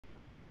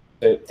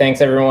So thanks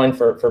everyone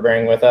for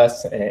bearing with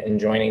us and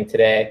joining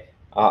today.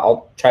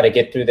 I'll try to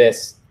get through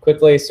this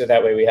quickly so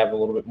that way we have a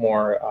little bit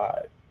more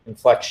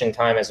inflection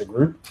time as a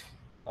group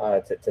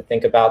to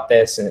think about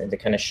this and to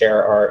kind of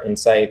share our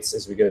insights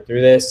as we go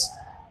through this.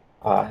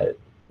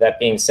 That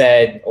being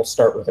said, I'll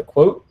start with a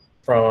quote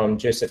from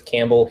Joseph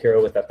Campbell,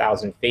 Hero with a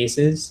Thousand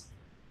Faces.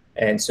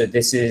 And so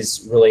this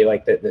is really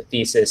like the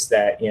thesis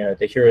that,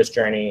 the hero's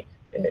journey,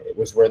 it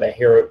was where the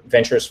hero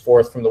ventures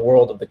forth from the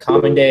world of the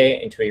common day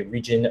into a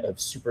region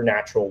of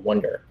supernatural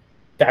wonder.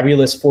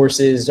 Fabulous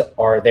forces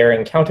are there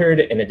encountered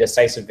and a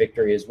decisive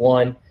victory is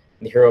won. And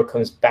the hero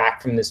comes back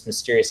from this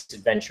mysterious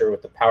adventure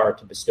with the power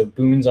to bestow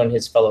boons on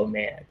his fellow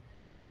man.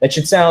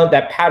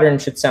 That pattern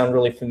should sound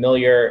really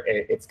familiar.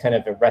 It's kind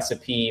of a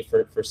recipe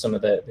for some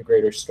of the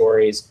greater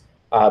stories.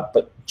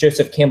 But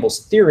Joseph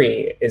Campbell's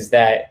theory is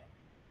that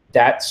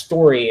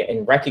story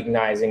and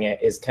recognizing it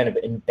is kind of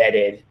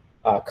embedded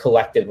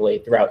collectively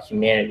throughout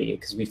humanity,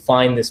 because we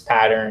find this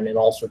pattern in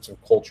all sorts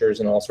of cultures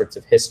and all sorts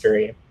of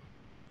history.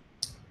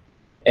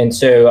 And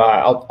so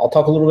I'll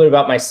talk a little bit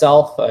about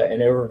myself, an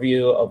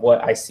overview of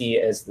what I see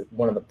as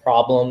one of the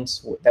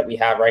problems that we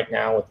have right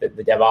now with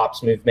the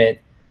DevOps movement,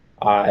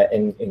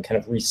 and kind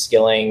of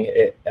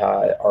reskilling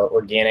our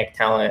organic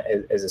talent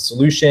as a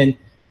solution,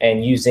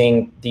 and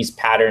using these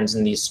patterns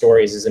and these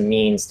stories as a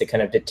means to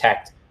kind of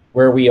detect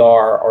where we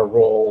are, our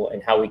role,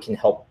 and how we can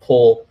help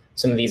pull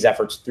some of these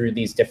efforts through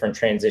these different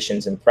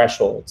transitions and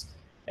thresholds.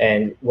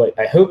 And what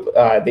I hope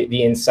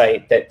the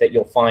insight that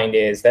you'll find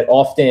is that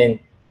often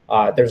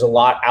there's a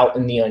lot out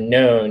in the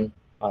unknown,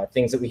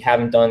 things that we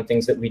haven't done,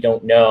 things that we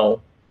don't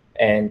know.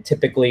 And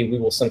typically we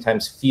will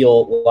sometimes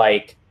feel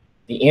like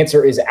the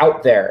answer is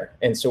out there.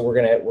 And so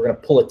we're gonna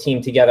pull a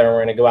team together and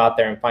we're gonna go out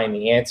there and find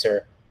the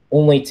answer,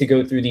 only to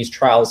go through these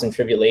trials and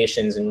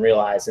tribulations and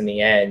realize in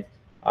the end,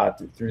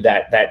 through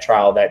that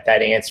trial, that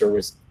answer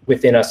was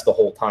within us the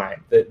whole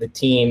time. The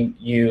team,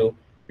 your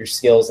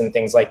skills and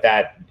things like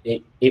that,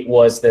 it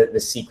was the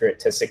secret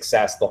to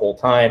success the whole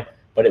time,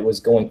 but it was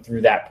going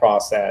through that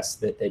process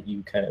that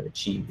you kind of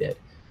achieved it.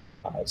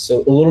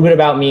 So a little bit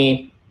about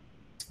me.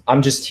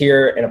 I'm just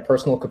here in a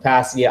personal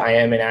capacity. I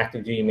am an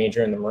active duty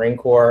major in the Marine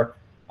Corps,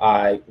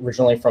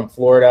 originally from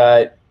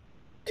Florida,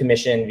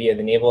 commissioned via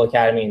the Naval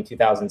Academy in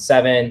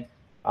 2007.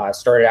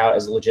 Started out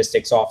as a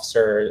logistics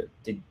officer,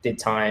 did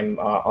time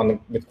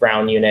with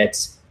ground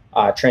units,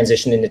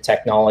 transitioned into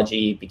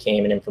technology,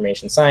 became an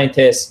information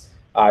scientist,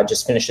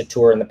 just finished a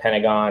tour in the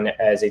Pentagon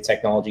as a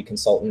technology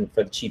consultant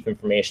for the Chief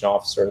Information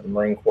Officer of the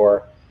Marine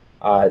Corps.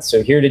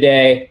 So here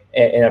today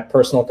in a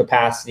personal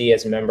capacity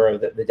as a member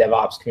of the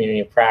DevOps community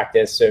of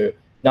practice. So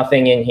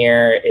nothing in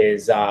here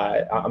is,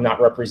 I'm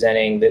not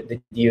representing the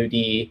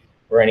DoD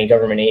or any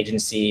government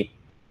agency.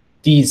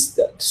 These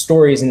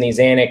stories and these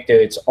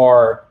anecdotes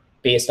are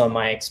based on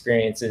my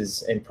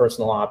experiences and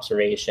personal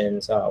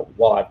observations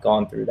while I've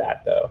gone through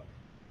that, though.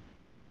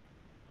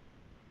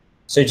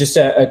 So just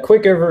a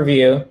quick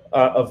overview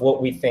of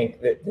what we think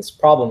that this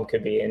problem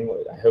could be, and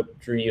I hope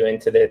drew you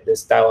into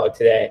this dialogue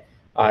today.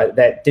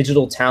 That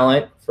digital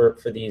talent for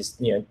these,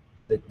 the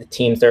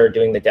teams that are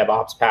doing the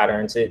DevOps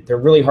patterns, they're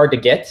really hard to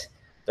get,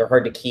 they're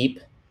hard to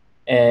keep.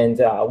 And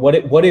what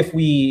if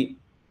we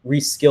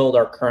reskilled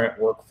our current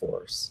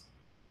workforce?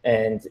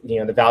 And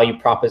the value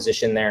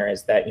proposition there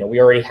is that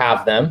we already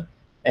have them,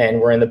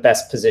 and we're in the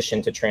best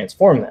position to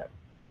transform them.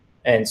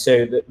 And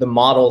so the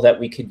model that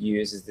we could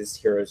use is this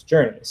hero's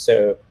journey.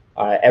 So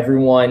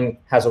everyone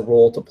has a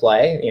role to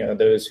play.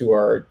 Those who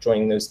are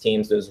joining those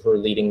teams, those who are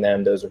leading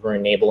them, those who are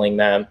enabling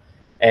them,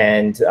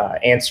 and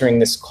answering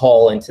this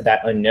call into that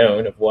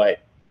unknown of what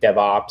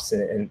DevOps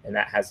and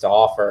that has to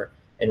offer,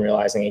 and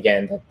realizing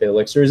again that the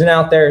elixir isn't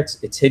out there;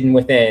 it's hidden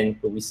within,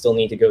 but we still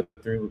need to go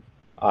through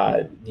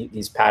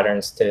these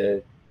patterns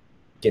to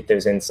get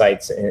those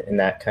insights in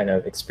that kind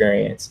of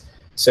experience.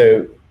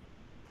 So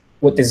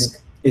what this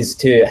is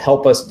to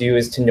help us do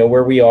is to know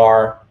where we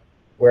are,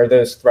 where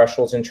those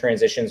thresholds and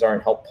transitions are,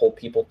 and help pull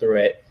people through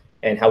it,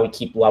 and how we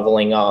keep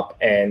leveling up.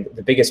 And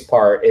the biggest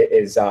part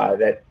is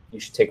that you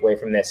should take away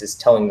from this is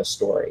telling the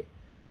story.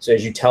 So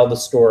as you tell the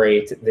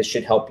story, this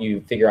should help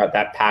you figure out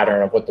that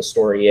pattern of what the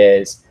story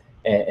is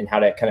and how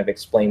to kind of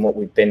explain what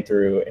we've been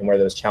through and where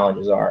those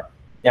challenges are.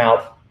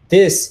 Now,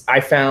 this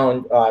I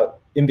found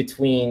in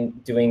between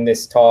doing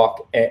this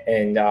talk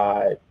and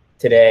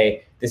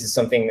today, this is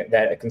something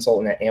that a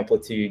consultant at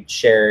Amplitude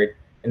shared.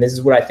 And this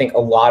is what I think a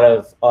lot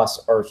of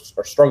us are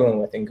struggling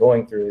with and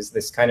going through, is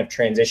this kind of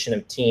transition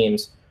of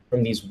teams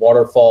from these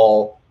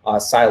waterfall,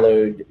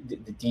 siloed,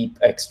 deep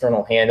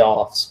external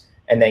handoffs,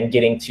 and then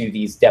getting to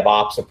these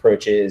DevOps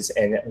approaches.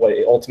 And what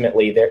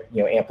ultimately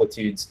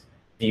Amplitude's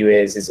view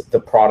is the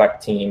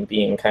product team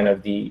being kind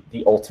of the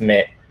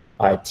ultimate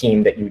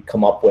team that you would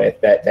come up with,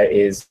 that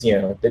is,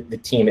 the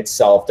team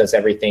itself does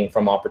everything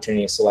from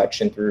opportunity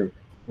selection through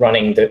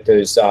running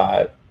those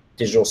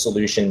digital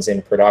solutions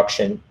in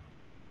production.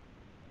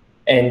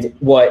 And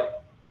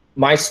what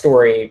my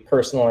story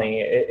personally,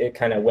 it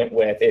kind of went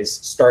with, is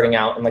starting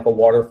out in like a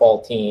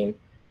waterfall team,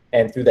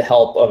 and through the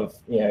help of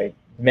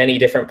many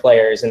different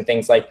players and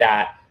things like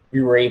that,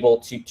 we were able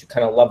to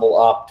kind of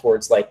level up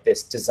towards like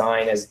this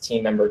design as a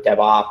team member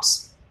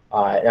DevOps.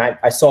 And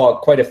I saw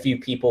quite a few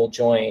people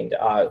joined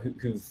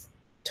who've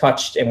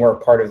touched and were a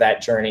part of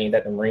that journey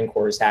that the Marine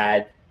Corps has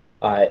had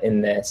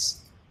in this.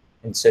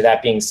 And so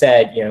that being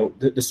said,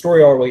 the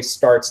story always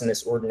starts in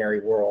this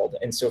ordinary world.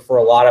 And so for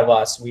a lot of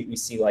us, we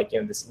see like,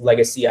 this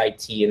legacy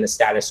IT and the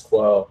status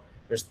quo.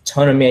 There's a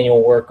ton of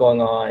manual work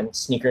going on.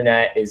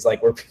 SneakerNet is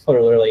like where people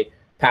are literally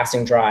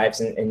passing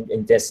drives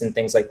and disks and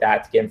things like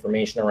that to get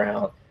information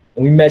around.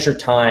 And we measure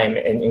time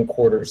in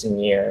quarters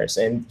and years,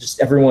 and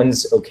just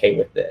everyone's okay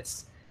with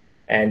this.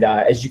 And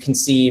as you can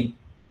see,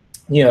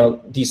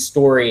 these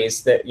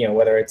stories that,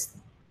 whether it's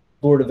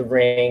Lord of the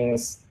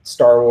Rings,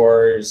 Star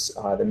Wars,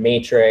 The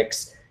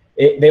Matrix,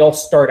 they all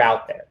start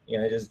out there.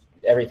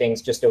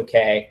 Everything's just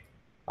okay.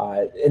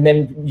 And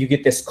then you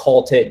get this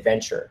call to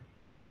adventure.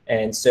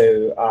 And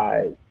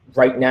so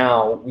right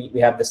now we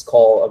have this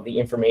call of the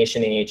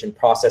information age and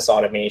process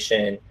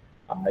automation,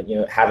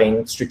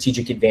 having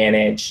strategic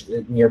advantage,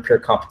 near peer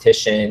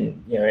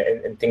competition,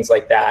 and things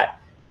like that.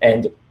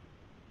 And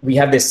we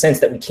have this sense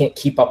that we can't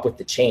keep up with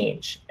the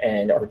change,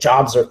 and our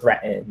jobs are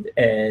threatened.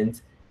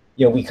 And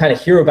we kind of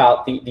hear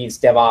about these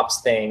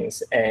DevOps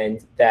things,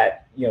 and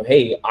that,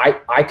 hey,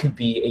 I could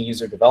be a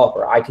user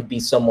developer. I could be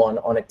someone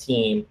on a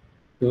team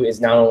who is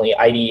not only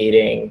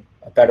ideating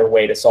a better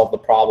way to solve the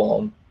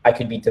problem, I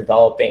could be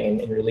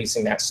developing and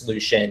releasing that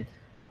solution.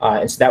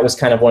 And so that was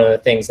kind of one of the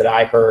things that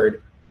I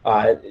heard,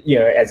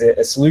 as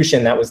a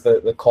solution. That was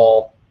the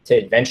call to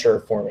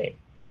adventure for me.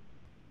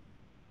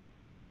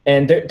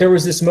 And there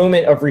was this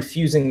moment of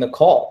refusing the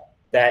call.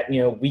 That,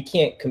 we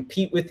can't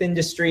compete with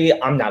industry.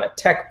 I'm not a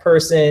tech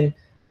person,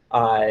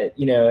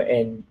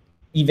 and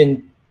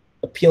even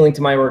appealing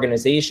to my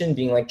organization,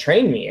 being like,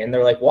 train me. And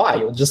they're like, why?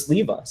 You'll just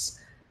leave us.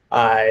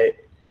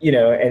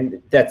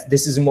 And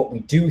this isn't what we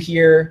do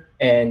here.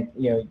 And,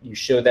 you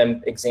show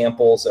them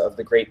examples of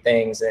the great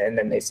things, and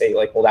then they say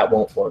like, well, that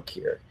won't work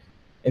here.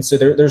 And so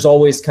there's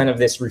always kind of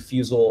this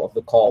refusal of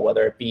the call,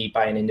 whether it be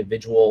by an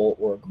individual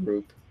or a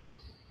group.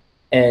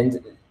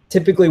 And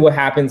typically what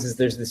happens is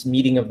there's this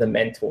meeting of the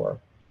mentor,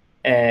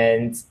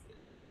 and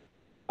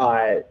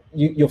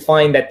you'll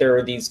find that there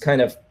are these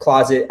kind of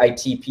closet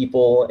IT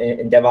people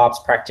and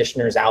DevOps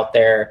practitioners out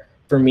there.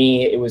 For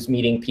me, it was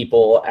meeting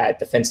people at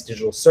Defense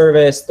Digital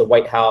Service, the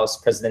White House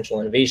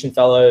Presidential Innovation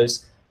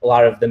Fellows, a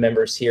lot of the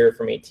members here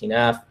from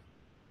 18F,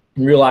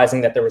 and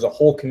realizing that there was a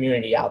whole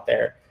community out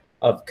there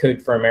of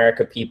Code for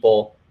America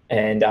people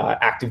and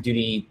active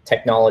duty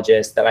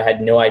technologists that I had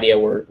no idea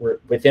were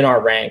within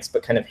our ranks,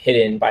 but kind of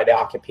hidden by the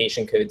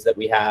occupation codes that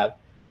we have.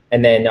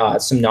 And then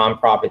some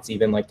nonprofits,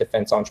 even like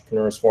Defense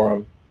Entrepreneurs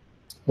Forum,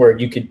 where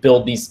you could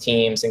build these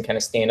teams and kind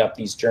of stand up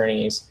these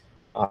journeys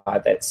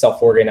that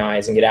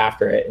self-organize and get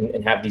after it,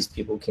 and have these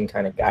people who can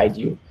kind of guide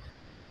you.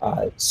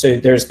 So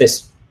there's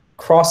this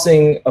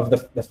crossing of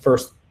the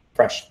first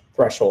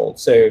threshold.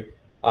 So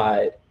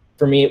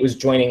for me, it was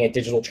joining a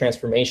digital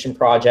transformation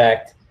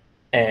project.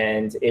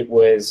 And it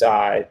was,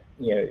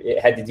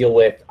 it had to deal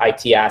with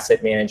IT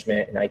asset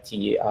management and IT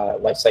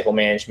lifecycle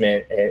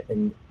management.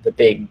 And the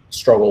big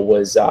struggle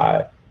was,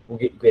 we'll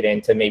get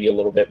into maybe a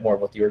little bit more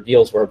of what the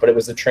ordeals were, but it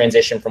was the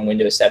transition from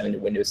Windows 7 to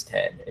Windows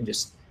 10 and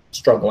just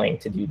struggling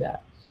to do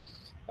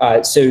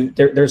that. So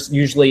there's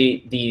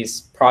usually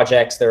these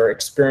projects, there are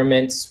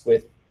experiments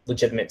with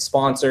legitimate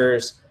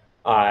sponsors,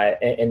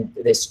 and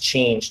this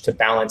change to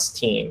balance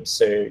teams.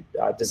 So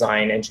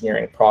design,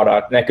 engineering,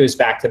 product. And that goes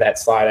back to that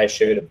slide I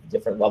showed of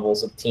different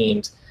levels of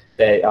teams,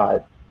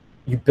 that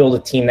you build a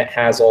team that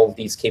has all of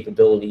these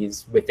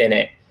capabilities within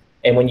it.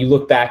 And when you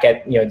look back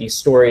at these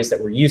stories that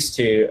we're used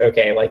to,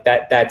 okay, like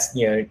that's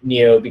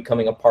Neo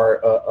becoming a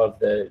part of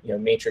the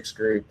Matrix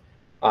group,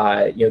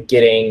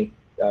 getting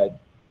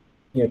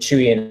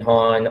Chewie and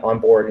Han on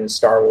board in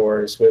Star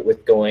Wars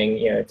with going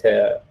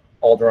to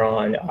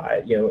Alderaan,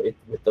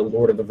 with the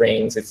Lord of the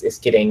Rings, it's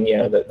getting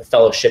the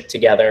fellowship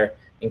together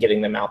and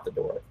getting them out the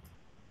door.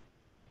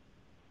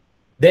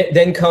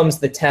 Then comes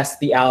the test,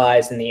 the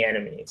allies and the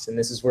enemies, and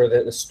this is where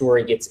the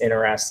story gets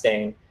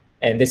interesting.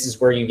 And this is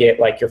where you get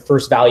like your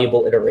first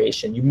valuable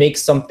iteration. You make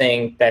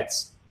something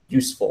that's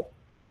useful.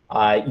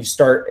 You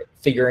start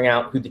figuring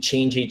out who the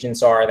change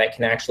agents are that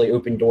can actually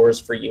open doors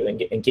for you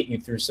and get you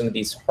through some of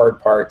these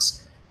hard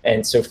parts.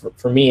 And so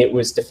for me, it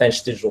was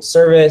Defense Digital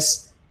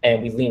Service.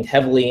 And we leaned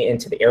heavily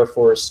into the Air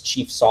Force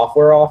Chief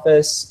Software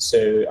Office. So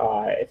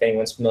if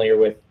anyone's familiar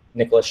with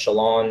Nicholas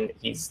Shalon,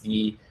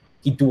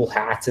 he dual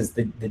hats as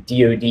the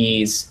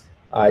DoD's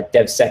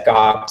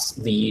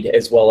DevSecOps lead,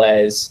 as well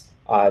as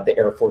the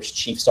Air Force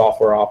Chief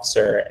Software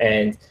Officer.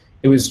 And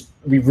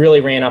we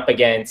really ran up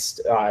against,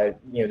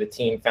 the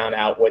team found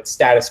out what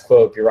status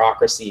quo,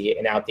 bureaucracy,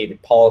 and outdated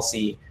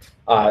policy,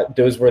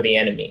 those were the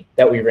enemy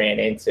that we ran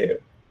into.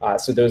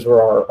 So those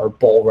were our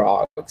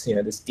bullrogs,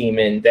 this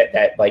demon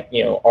that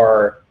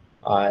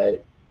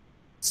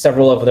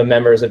several of the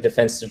members of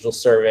Defense Digital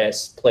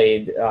Service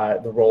played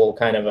the role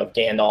kind of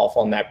Gandalf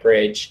on that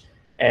bridge,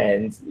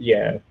 and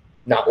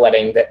not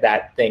letting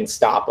that thing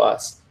stop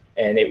us.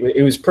 And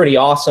it was pretty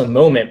awesome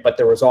moment, but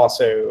there was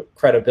also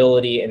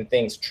credibility and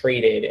things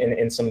traded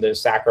in some of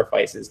those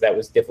sacrifices that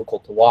was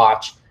difficult to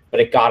watch, but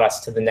it got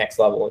us to the next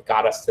level. It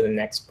got us to the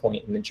next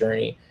point in the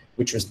journey,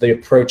 which was the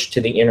approach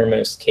to the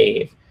innermost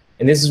cave.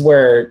 And this is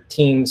where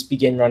teams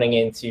begin running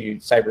into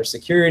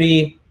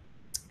cybersecurity.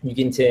 You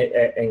begin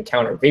to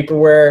encounter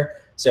vaporware.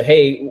 So,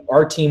 hey,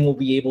 our team will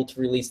be able to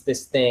release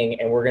this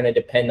thing, and we're going to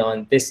depend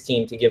on this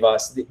team to give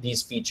us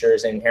these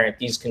features and inherent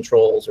these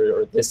controls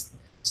or this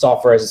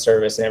software as a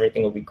service, and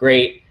everything will be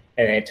great.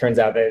 And it turns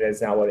out that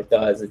that's not what it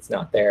does. It's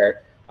not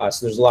there.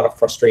 So there's a lot of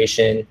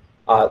frustration.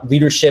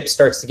 Leadership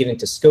starts to get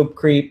into scope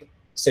creep.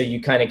 So you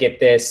kind of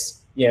get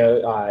this,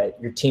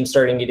 your team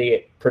starting to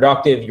get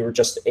productive. You were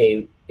just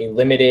a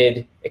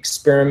limited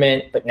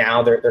experiment, but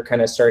now they're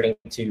kind of starting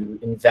to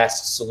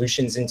invest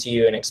solutions into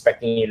you and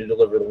expecting you to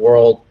deliver the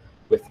world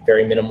with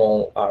very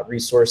minimal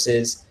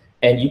resources.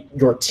 And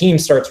your team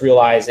starts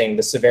realizing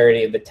the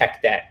severity of the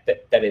tech debt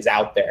that is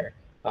out there.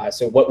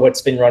 So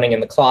what's been running in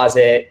the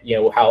closet,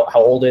 how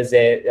old is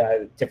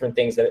it, different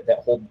things that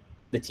hold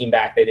the team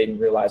back they didn't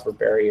realize were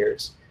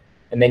barriers.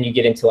 And then you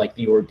get into like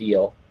the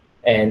ordeal.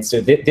 And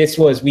so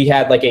we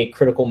had like a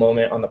critical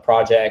moment on the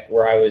project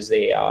where I was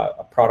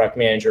a product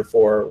manager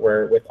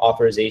where with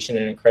authorization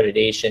and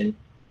accreditation,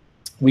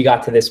 we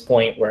got to this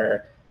point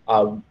where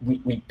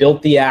we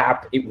built the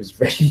app, it was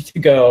ready to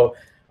go.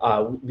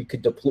 We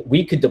could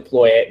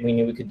deploy it. We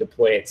knew we could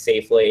deploy it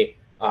safely.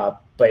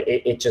 But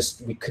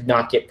we could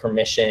not get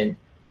permission.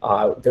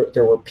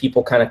 There were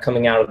people kind of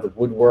coming out of the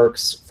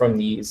woodworks from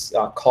these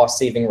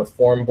cost-saving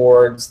reform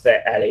boards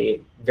that at a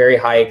very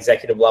high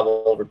executive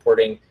level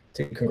reporting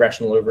to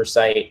congressional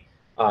oversight,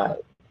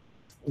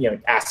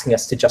 asking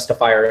us to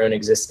justify our own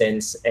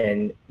existence.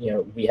 And,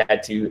 we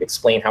had to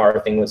explain how our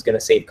thing was going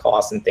to save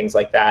costs and things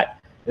like that.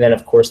 And then,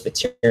 of course, the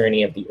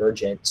tyranny of the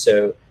urgent.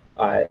 So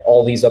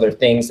all these other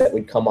things that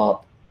would come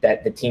up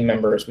that the team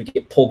members would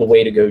get pulled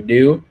away to go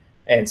do.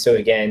 And so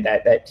again,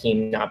 that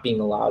team not being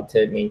allowed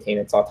to maintain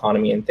its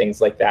autonomy and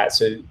things like that.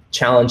 So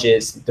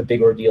challenges, the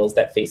big ordeals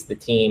that face the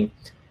team.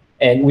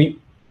 And we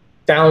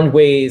found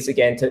ways,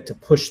 again, to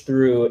push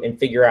through and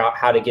figure out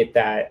how to get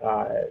that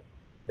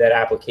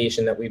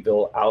application that we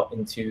built out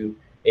into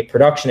a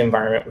production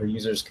environment where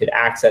users could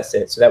access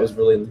it. So that was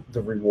really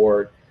the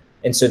reward.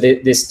 And so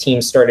this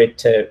team started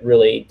to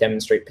really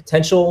demonstrate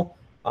potential.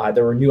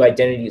 There were new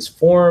identities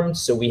formed.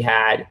 So we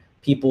had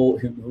people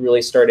who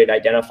really started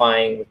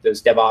identifying with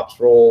those DevOps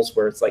roles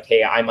where it's like,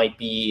 hey, I might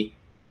be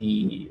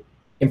the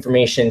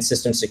information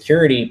system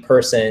security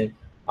person,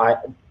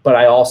 but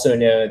I also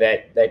know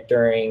that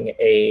during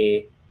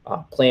a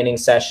planning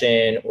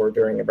session or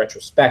during a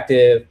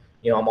retrospective,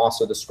 I'm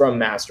also the Scrum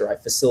Master. I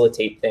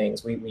facilitate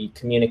things. We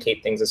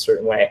communicate things a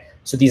certain way.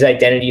 So these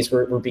identities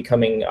were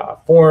becoming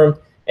formed,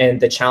 and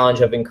the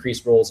challenge of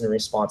increased roles and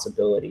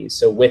responsibilities.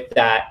 So with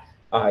that,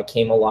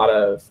 came a lot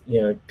of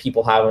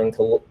people having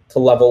to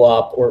level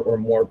up or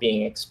more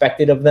being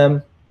expected of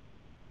them,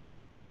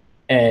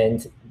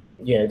 and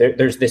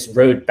there's this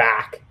road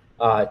back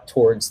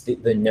towards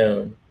the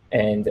known,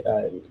 and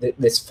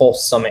this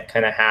false summit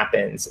kind of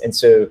happens. And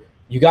so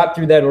you got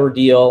through that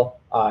ordeal,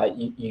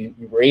 you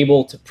were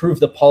able to prove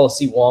the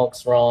policy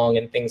wonks wrong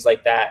and things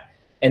like that.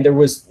 And there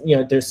was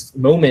there's this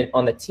moment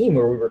on the team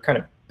where we were kind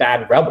of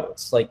bad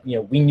rebels. Like,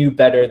 we knew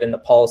better than the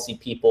policy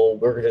people.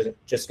 We're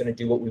just going to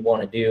do what we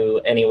want to do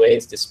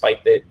anyways,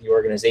 despite the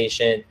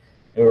organization.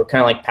 And we were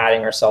kind of like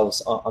patting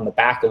ourselves on the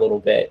back a little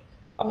bit.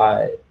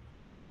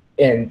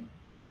 And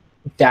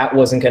that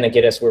wasn't going to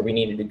get us where we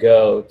needed to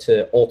go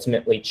to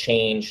ultimately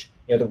change.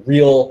 The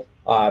real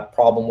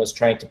problem was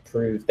trying to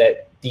prove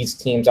that these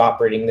teams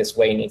operating this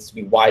way needs to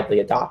be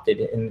widely adopted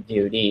in the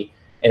DoD.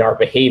 And our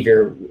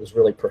behavior was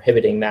really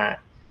prohibiting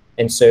that.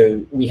 And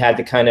so we had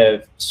to kind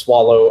of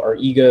swallow our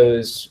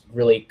egos,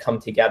 really come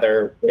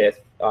together with,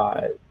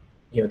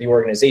 the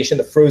organization.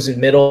 The frozen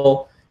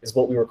middle is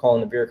what we were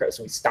calling the bureaucrats.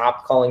 So we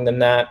stopped calling them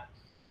that.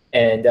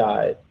 And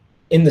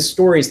in the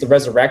stories, the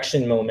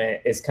resurrection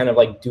moment is kind of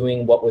like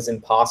doing what was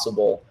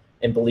impossible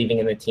and believing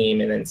in the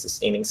team and then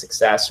sustaining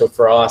success. So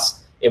for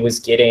us, it was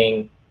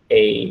getting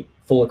a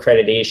full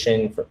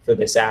accreditation for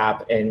this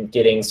app and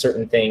getting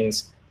certain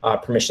things,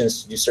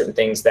 permissions to do certain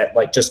things that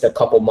like just a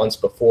couple months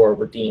before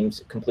were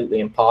deemed completely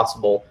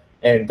impossible.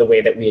 And the way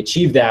that we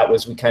achieved that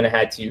was we kind of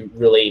had to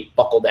really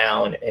buckle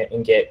down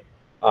and get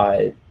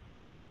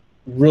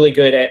really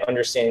good at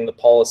understanding the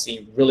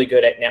policy, really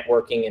good at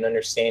networking and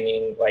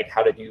understanding like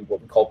how to do what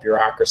we call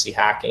bureaucracy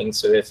hacking.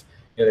 So if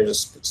there's a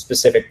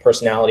specific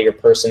personality or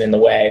person in the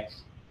way,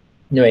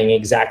 knowing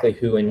exactly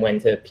who and when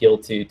to appeal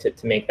to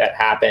make that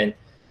happen.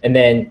 And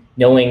then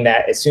knowing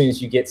that as soon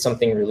as you get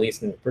something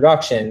released into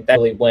production, that's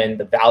really when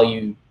the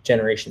value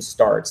generation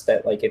starts.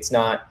 That like it's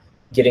not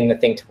getting the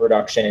thing to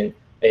production,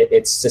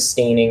 it's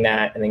sustaining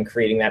that and then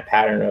creating that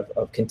pattern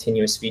of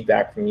continuous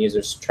feedback from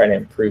users to try to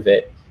improve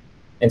it.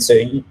 And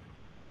so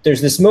there's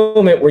this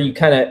moment where you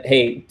kind of,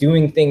 hey,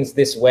 doing things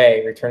this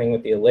way, returning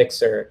with the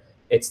elixir,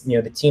 it's,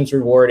 the team's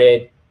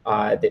rewarded,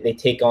 they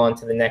take on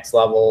to the next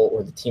level,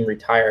 or the team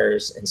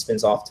retires and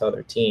spins off to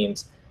other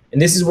teams.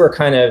 And this is where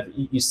kind of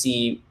you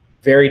see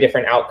very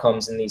different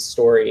outcomes in these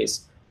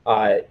stories,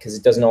 because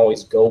it doesn't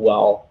always go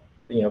well.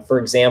 For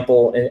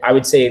example, and I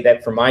would say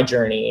that for my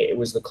journey, it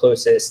was the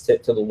closest to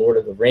the Lord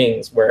of the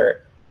Rings,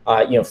 where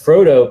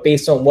Frodo,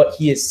 based on what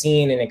he has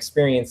seen and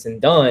experienced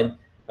and done,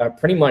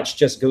 pretty much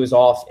just goes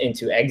off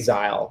into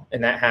exile.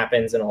 And that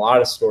happens in a lot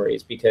of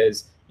stories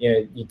because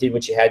you did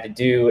what you had to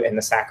do, and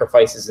the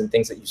sacrifices and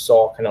things that you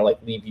saw kind of like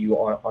leave you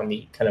on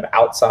the kind of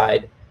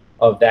outside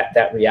of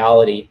that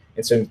reality.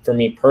 And so for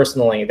me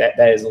personally, that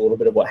is a little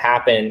bit of what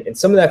happened. And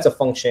some of that's a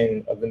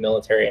function of the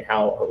military and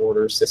how our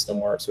order system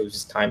works. So it was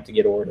just time to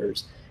get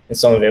orders. And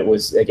some of it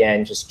was,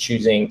 again, just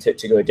choosing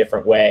to go a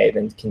different way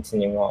than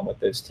continuing on with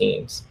those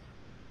teams.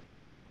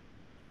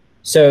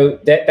 So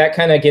that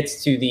kind of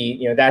gets to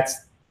the, that's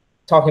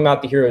talking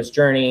about the hero's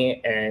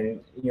journey, and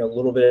a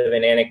little bit of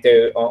an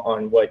anecdote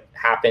on what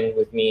happened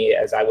with me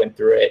as I went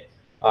through it,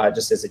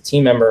 just as a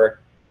team member.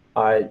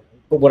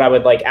 But what I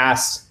would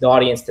ask the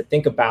audience to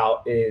think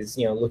about is,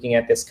 looking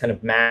at this kind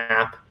of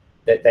map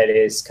that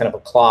is kind of a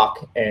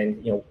clock,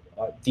 and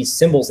these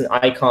symbols and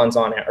icons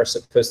on it are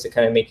supposed to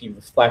kind of make you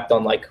reflect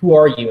on who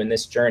are you in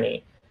this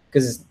journey,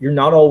 because you're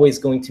not always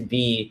going to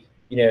be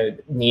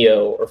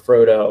Neo or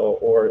Frodo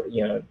or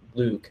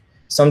Luke.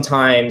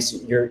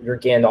 Sometimes you're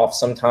Gandalf.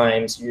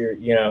 Sometimes you're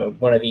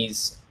one of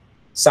these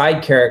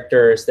side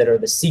characters that are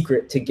the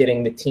secret to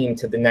getting the team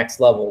to the next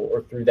level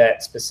or through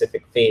that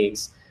specific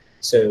phase.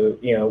 So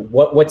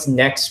what's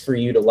next for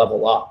you to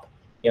level up?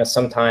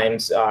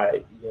 Sometimes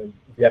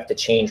you have to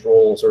change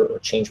roles or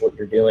change what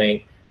you're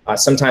doing.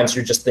 Sometimes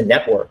you're just the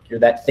network. You're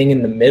that thing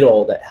in the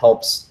middle that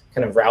helps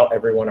kind of route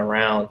everyone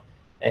around.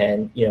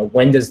 And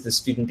when does the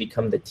student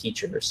become the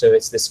teacher? So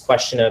it's this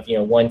question of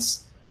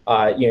once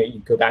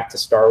you go back to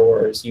Star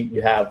Wars,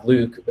 you have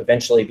Luke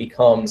eventually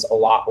becomes a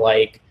lot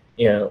like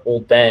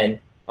old Ben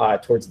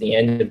towards the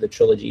end of the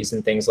trilogies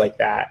and things like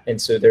that. And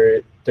so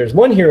there's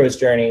one hero's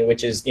journey,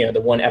 which is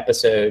the one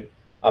episode,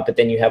 but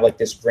then you have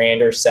this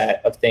grander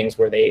set of things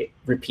where they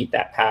repeat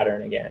that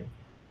pattern again.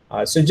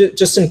 So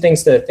just some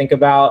things to think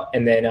about.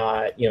 And then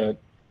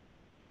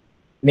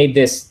made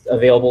this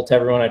available to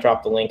everyone. I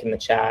dropped the link in the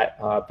chat,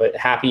 but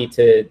happy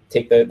to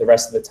take the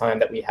rest of the time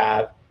that we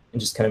have and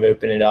just kind of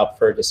open it up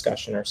for a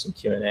discussion or some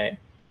Q&A.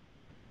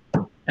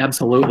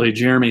 Absolutely,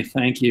 Jeremy,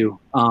 thank you.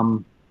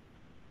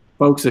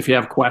 Folks, if you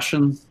have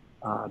questions,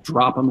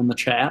 drop them in the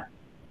chat.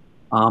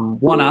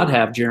 One I'd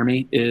have,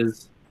 Jeremy,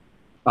 is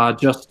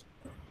just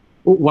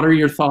what are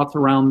your thoughts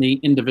around the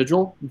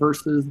individual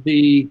versus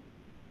the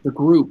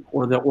group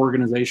or the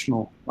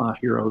organizational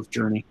hero's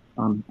journey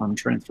on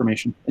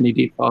transformation? Any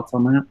deep thoughts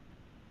on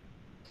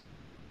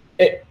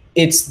that?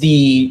 It's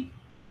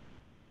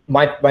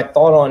my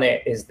thought on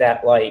it is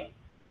that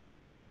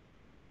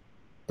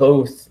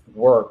both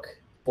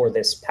work for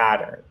this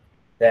pattern,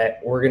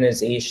 that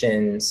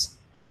organizations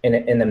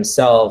in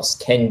themselves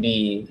can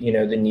be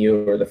the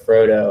Neo or the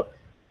Frodo.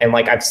 And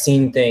I've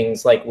seen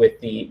things with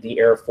the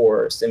Air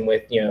Force and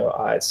with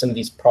some of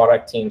these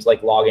product teams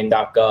like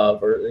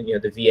login.gov or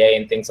the VA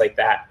and things like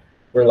that,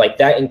 where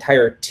that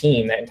entire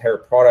team, that entire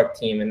product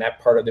team and that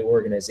part of the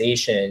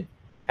organization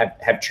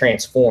have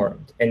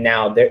transformed. And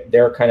now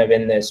they're kind of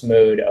in this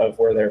mode of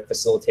where they're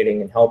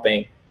facilitating and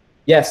helping.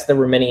 Yes, there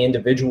were many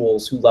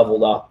individuals who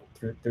leveled up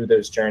through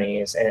those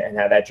journeys and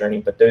had that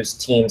journey, but those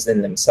teams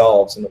in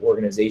themselves and the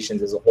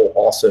organizations as a whole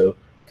also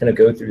kind of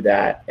go through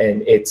that.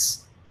 And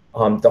it's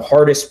the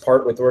hardest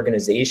part with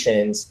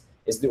organizations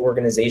is the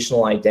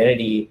organizational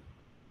identity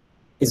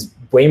is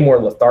way more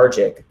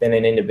lethargic than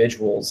in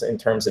individuals in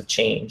terms of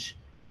change.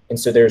 And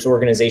so there's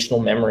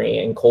organizational memory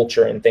and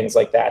culture and things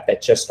like that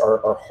that just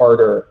are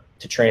harder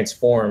to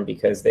transform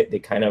because they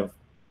kind of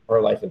are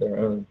a life of their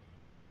own.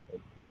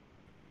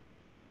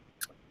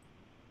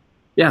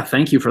 Yeah,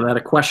 thank you for that.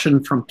 A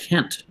question from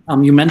Kent.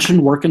 You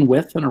mentioned working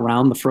with and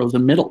around the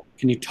frozen middle.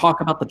 Can you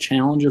talk about the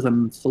challenges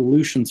and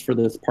solutions for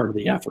this part of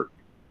the effort?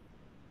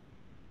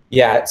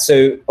 Yeah,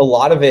 so a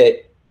lot of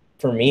it,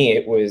 for me,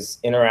 it was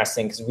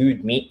interesting because we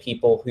would meet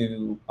people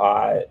who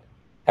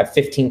have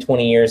 15,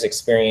 20 years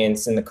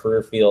experience in the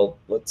career field,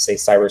 let's say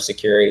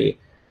cybersecurity,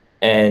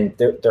 and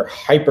they're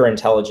hyper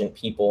intelligent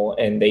people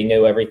and they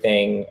know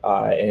everything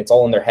and it's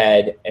all in their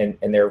head, and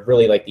they're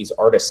really like these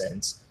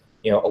artisans.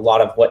 A lot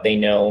of what they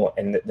know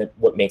and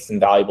what makes them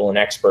valuable and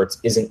experts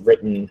isn't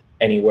written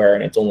anywhere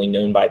and it's only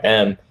known by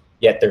them,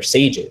 yet they're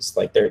sages.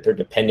 They're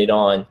depended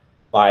on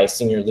by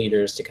senior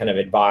leaders to kind of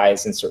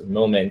advise in certain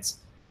moments.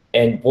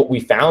 And what we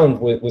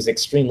found was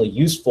extremely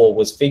useful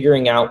was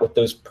figuring out what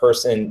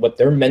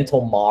their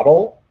mental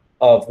model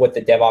of what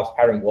the DevOps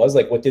pattern was,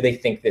 what do they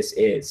think this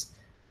is?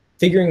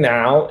 Figuring that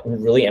out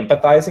and really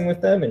empathizing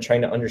with them and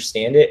trying to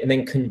understand it, and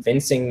then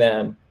convincing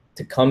them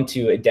to come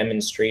to a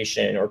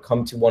demonstration or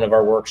come to one of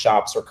our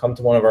workshops or come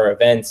to one of our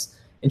events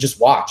and just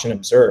watch and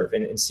observe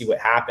and see what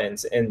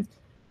happens. And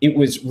it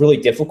was really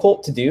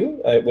difficult to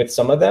do with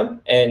some of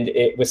them, and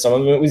with some of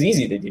them it was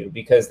easy to do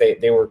because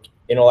they were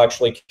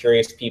intellectually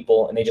curious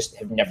people and they just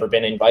have never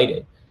been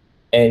invited.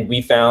 And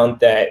we found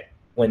that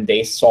when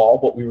they saw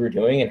what we were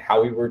doing and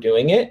how we were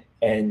doing it,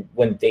 And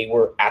when they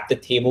were at the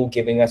table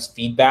giving us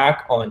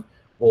feedback on,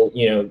 well,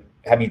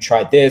 have you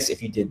tried this?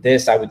 If you did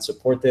this, I would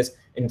support this.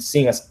 And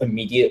seeing us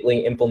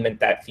immediately implement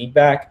that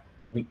feedback,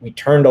 we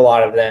turned a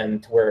lot of them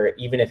to where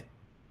even if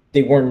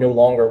they were no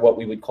longer what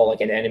we would call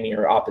like an enemy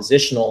or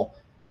oppositional,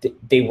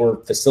 they were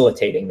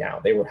facilitating now.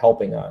 They were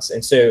helping us.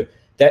 And so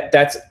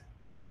that's,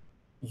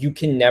 you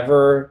can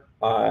never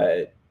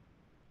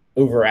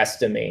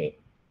overestimate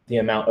the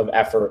amount of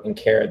effort and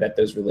care that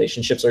those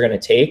relationships are going to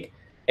take.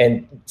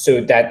 And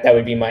so that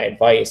would be my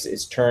advice,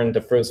 is turn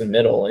the frozen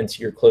middle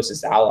into your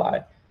closest ally.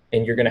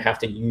 And you're going to have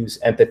to use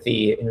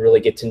empathy and really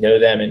get to know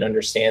them and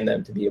understand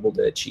them to be able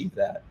to achieve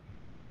that.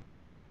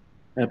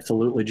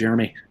 Absolutely,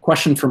 Jeremy.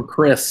 Question from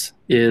Chris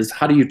is,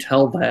 how do you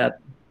tell that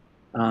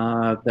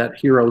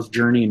hero's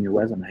journey in your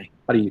resume?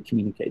 How do you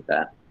communicate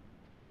that?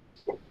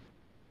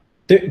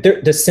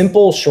 The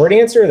simple short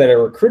answer that a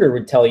recruiter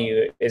would tell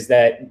you is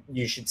that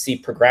you should see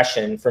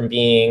progression from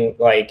being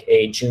like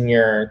a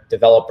junior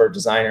developer,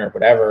 designer,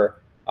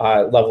 whatever,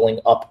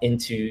 leveling up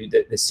into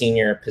the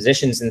senior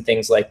positions and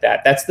things like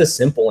that. That's the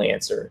simple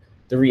answer.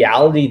 The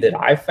reality that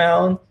I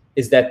found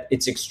is that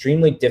it's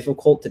extremely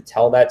difficult to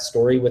tell that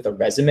story with a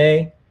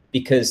resume,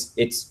 because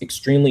it's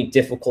extremely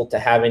difficult to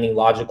have any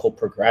logical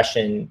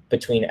progression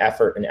between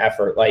effort and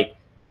effort. Like,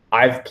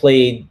 I've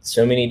played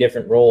so many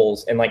different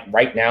roles, and like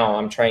right now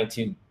I'm trying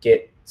to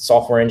get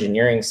software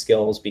engineering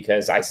skills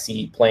because I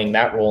see playing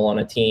that role on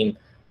a team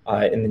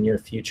in the near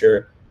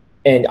future.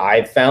 And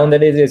I've found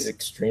that it is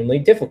extremely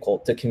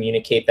difficult to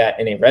communicate that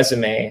in a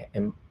resume.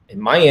 And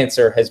my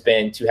answer has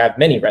been to have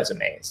many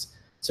resumes.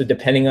 So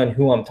depending on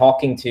who I'm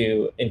talking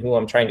to and who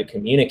I'm trying to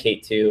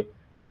communicate to,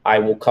 I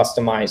will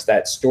customize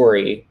that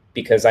story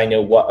because I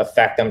know what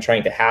effect I'm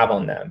trying to have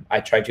on them. I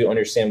try to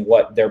understand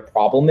what their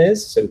problem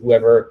is. So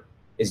whoever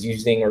is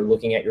using or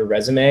looking at your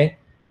resume,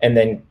 and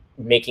then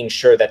making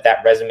sure that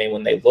that resume,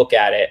 when they look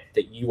at it,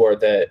 that you are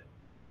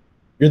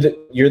you're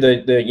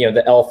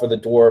the elf or the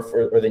dwarf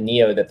or the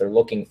Neo that they're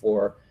looking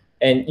for.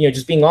 And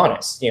just being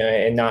honest,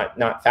 and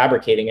not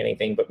fabricating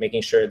anything, but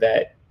making sure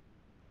that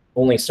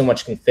only so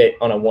much can fit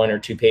on a 1 or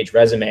 2 page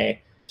resume,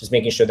 just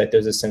making sure that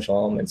those essential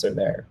elements are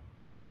there.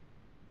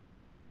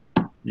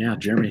 Yeah,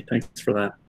 Jeremy, thanks for that.